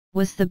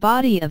Was the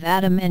body of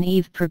Adam and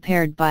Eve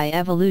prepared by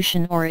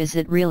evolution, or is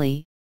it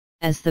really,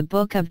 as the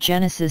book of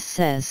Genesis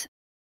says,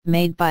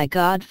 made by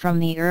God from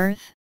the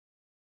earth?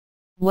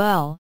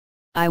 Well,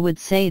 I would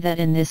say that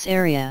in this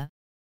area,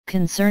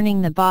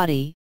 concerning the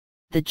body,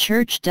 the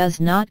Church does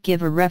not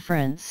give a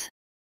reference.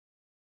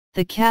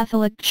 The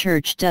Catholic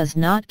Church does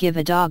not give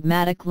a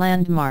dogmatic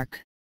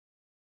landmark.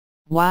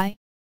 Why?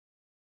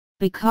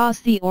 Because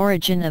the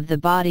origin of the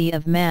body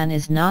of man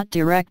is not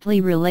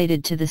directly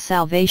related to the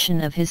salvation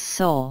of his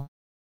soul.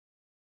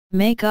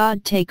 May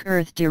God take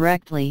earth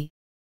directly,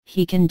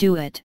 He can do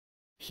it,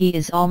 He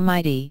is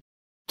almighty,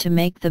 to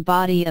make the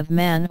body of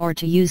man, or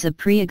to use a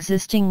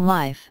pre-existing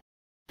life,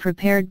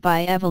 prepared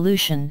by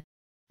evolution,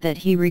 that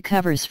he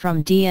recovers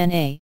from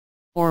DNA,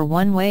 or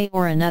one way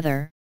or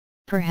another,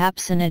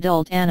 perhaps an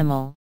adult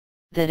animal,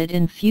 that it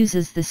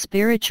infuses the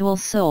spiritual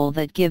soul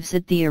that gives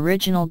it the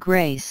original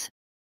grace,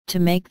 to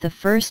make the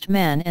first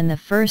man and the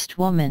first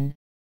woman,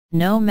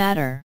 no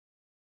matter.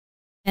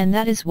 And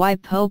that is why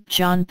Pope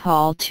John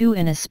Paul II,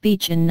 in a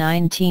speech in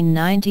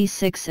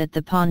 1996 at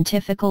the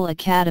Pontifical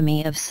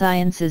Academy of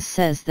Sciences,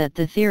 says that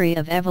the theory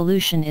of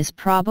evolution is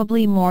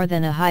probably more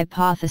than a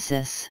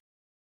hypothesis.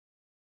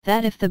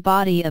 That if the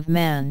body of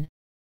man,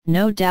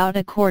 no doubt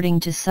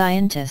according to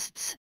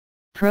scientists,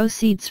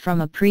 proceeds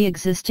from a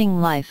pre-existing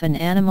life, an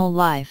animal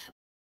life,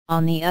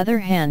 on the other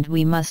hand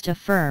we must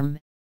affirm,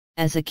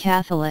 as a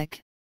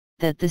Catholic,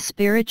 that the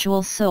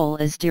spiritual soul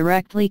is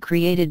directly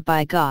created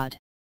by God.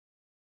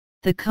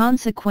 The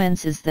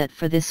consequence is that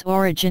for this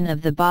origin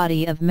of the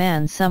body of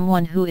man,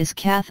 someone who is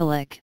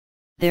Catholic,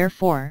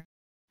 therefore,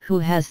 who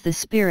has the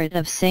spirit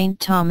of St.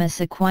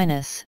 Thomas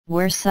Aquinas,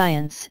 where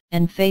science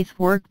and faith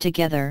work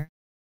together,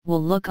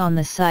 will look on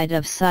the side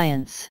of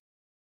science.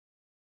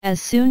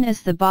 As soon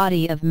as the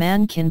body of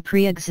man can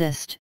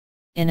pre-exist,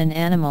 in an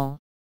animal,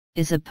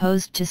 is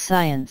opposed to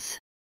science.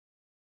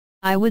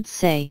 I would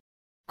say,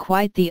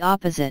 quite the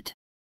opposite.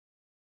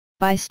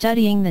 By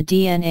studying the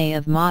DNA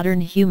of modern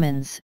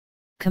humans,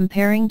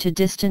 comparing to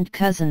distant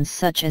cousins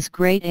such as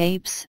great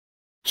apes,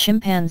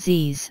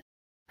 chimpanzees,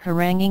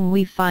 haranguing,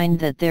 we find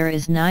that there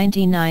is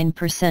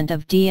 99%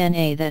 of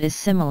DNA that is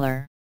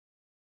similar.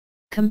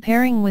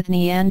 Comparing with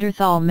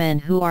Neanderthal men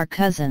who are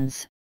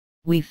cousins,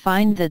 we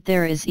find that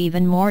there is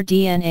even more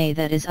DNA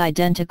that is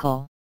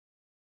identical.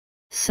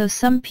 So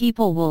some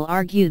people will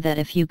argue that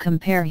if you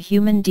compare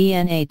human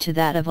DNA to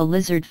that of a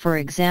lizard, for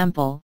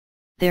example,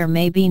 there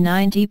may be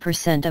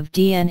 90% of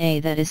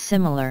DNA that is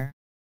similar.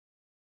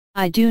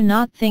 I do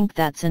not think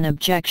that's an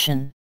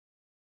objection.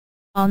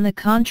 On the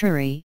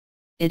contrary,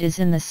 it is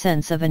in the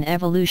sense of an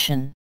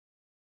evolution.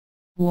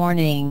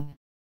 Warning.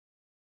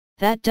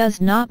 That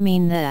does not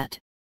mean that,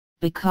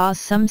 because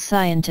some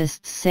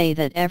scientists say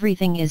that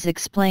everything is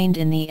explained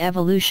in the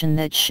evolution,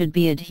 that should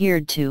be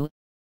adhered to,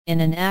 in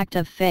an act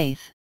of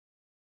faith.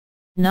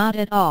 Not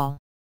at all.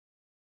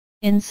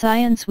 In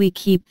science we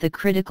keep the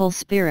critical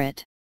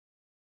spirit.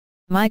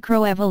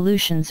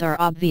 Microevolutions are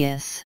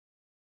obvious.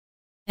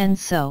 And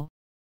so,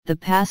 the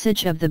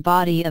passage of the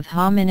body of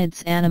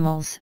hominids,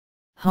 animals,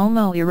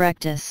 homo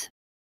erectus,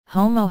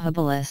 homo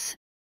habilis,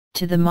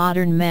 to the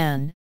modern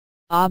man,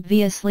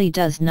 obviously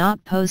does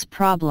not pose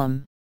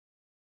problem.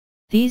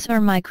 These are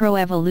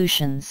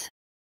microevolutions.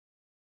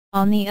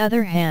 On the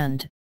other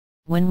hand,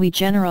 when we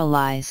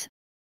generalize,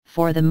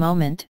 for the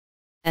moment,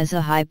 as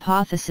a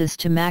hypothesis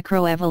to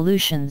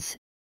macroevolutions,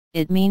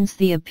 it means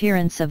the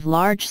appearance of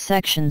large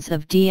sections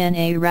of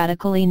DNA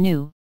radically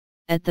new,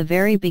 at the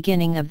very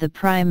beginning of the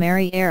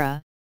primary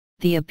era,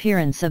 the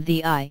appearance of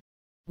the eye.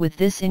 With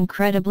this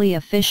incredibly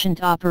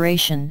efficient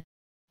operation,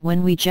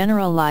 when we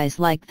generalize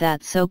like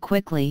that so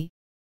quickly,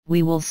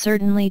 we will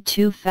certainly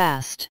too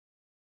fast.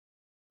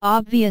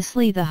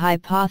 Obviously the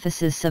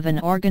hypothesis of an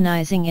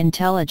organizing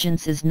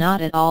intelligence is not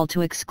at all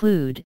to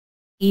exclude,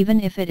 even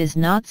if it is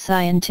not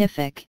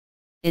scientific,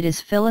 it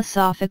is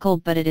philosophical,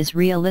 but it is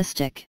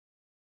realistic.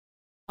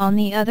 On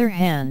the other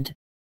hand,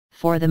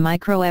 for the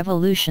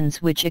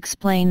microevolutions which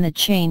explain the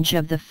change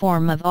of the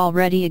form of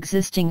already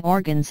existing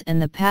organs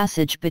and the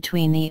passage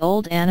between the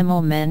old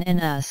animal men and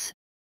us,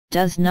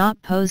 does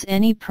not pose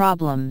any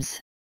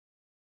problems.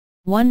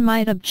 One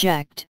might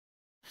object,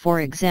 for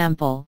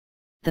example,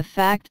 the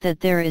fact that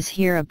there is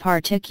here a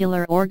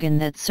particular organ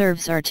that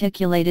serves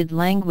articulated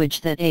language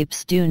that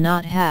apes do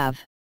not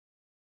have.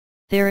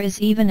 There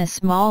is even a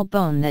small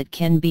bone that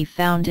can be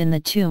found in the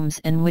tombs,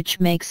 and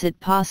which makes it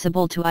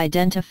possible to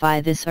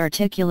identify this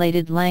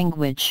articulated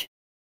language.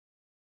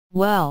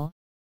 Well,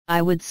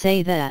 I would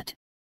say that,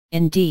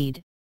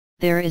 indeed,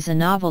 there is a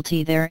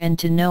novelty there, and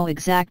to know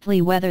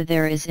exactly whether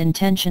there is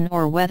intention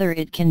or whether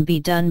it can be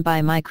done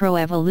by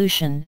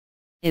microevolution,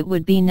 it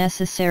would be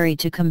necessary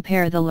to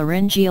compare the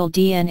laryngeal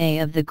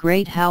DNA of the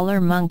great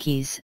howler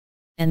monkeys,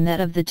 and that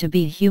of the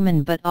to-be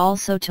human, but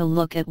also to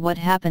look at what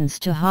happens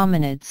to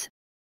hominids,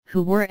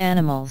 who were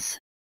animals.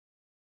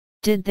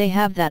 Did they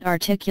have that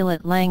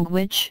articulate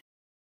language?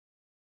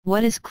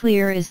 What is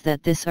clear is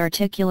that this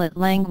articulate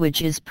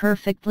language is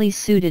perfectly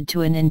suited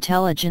to an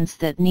intelligence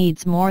that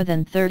needs more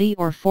than 30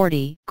 or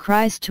 40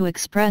 cries to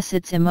express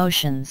its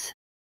emotions.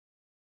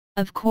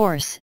 Of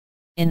course,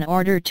 in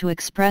order to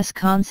express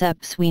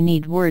concepts we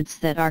need words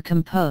that are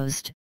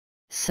composed,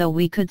 so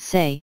we could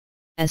say,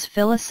 as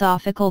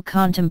philosophical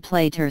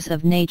contemplators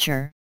of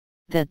nature,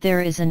 that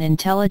there is an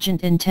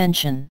intelligent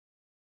intention.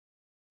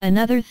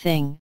 Another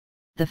thing,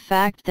 the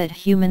fact that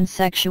human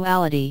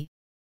sexuality,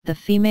 the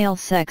female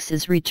sex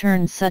is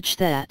returned such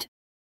that,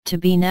 to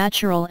be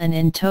natural and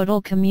in total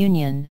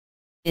communion,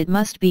 it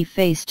must be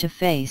face to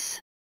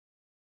face.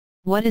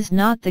 What is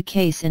not the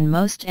case in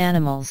most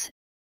animals,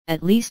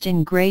 at least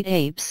in great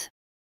apes.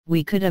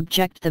 We could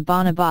object the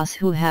bonobos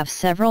who have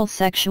several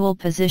sexual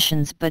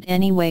positions, but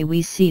anyway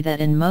we see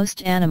that in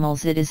most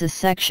animals it is a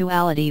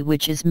sexuality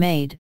which is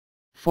made,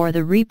 for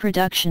the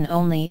reproduction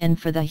only, and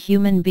for the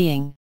human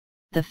being,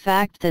 the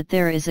fact that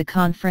there is a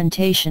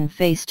confrontation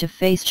face to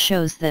face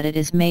shows that it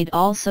is made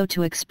also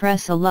to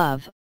express a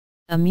love,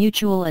 a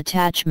mutual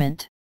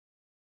attachment.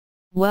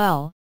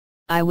 Well,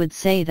 I would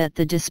say that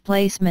the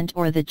displacement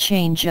or the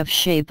change of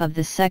shape of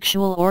the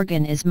sexual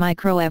organ is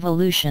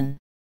microevolution.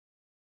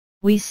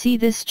 We see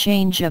this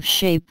change of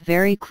shape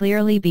very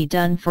clearly be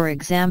done, for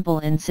example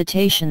in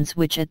cetaceans,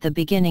 which at the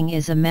beginning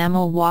is a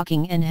mammal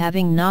walking and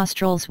having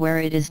nostrils where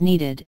it is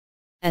needed,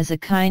 as a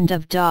kind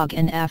of dog,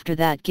 and after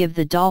that give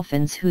the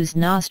dolphins whose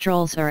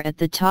nostrils are at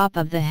the top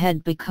of the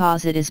head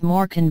because it is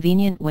more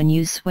convenient when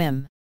you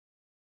swim.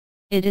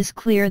 It is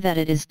clear that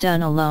it is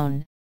done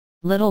alone,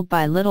 little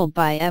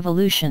by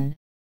evolution,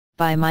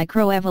 by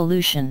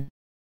microevolution.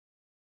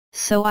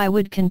 So I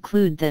would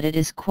conclude that it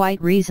is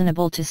quite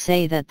reasonable to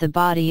say that the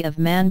body of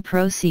man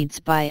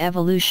proceeds by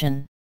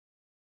evolution.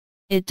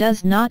 It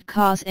does not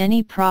cause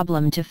any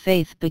problem to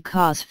faith,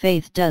 because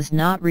faith does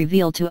not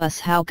reveal to us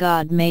how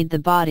God made the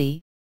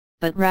body,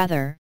 but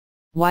rather,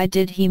 why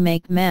did He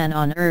make man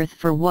on earth,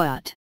 for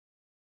what?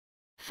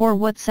 For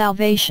what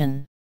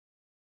salvation?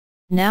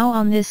 Now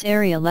on this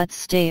area let's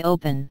stay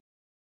open.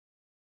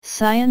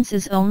 Science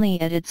is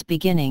only at its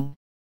beginning.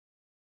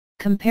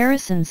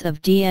 Comparisons of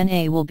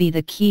DNA will be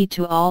the key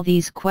to all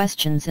these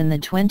questions in the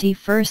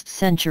 21st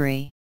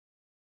century.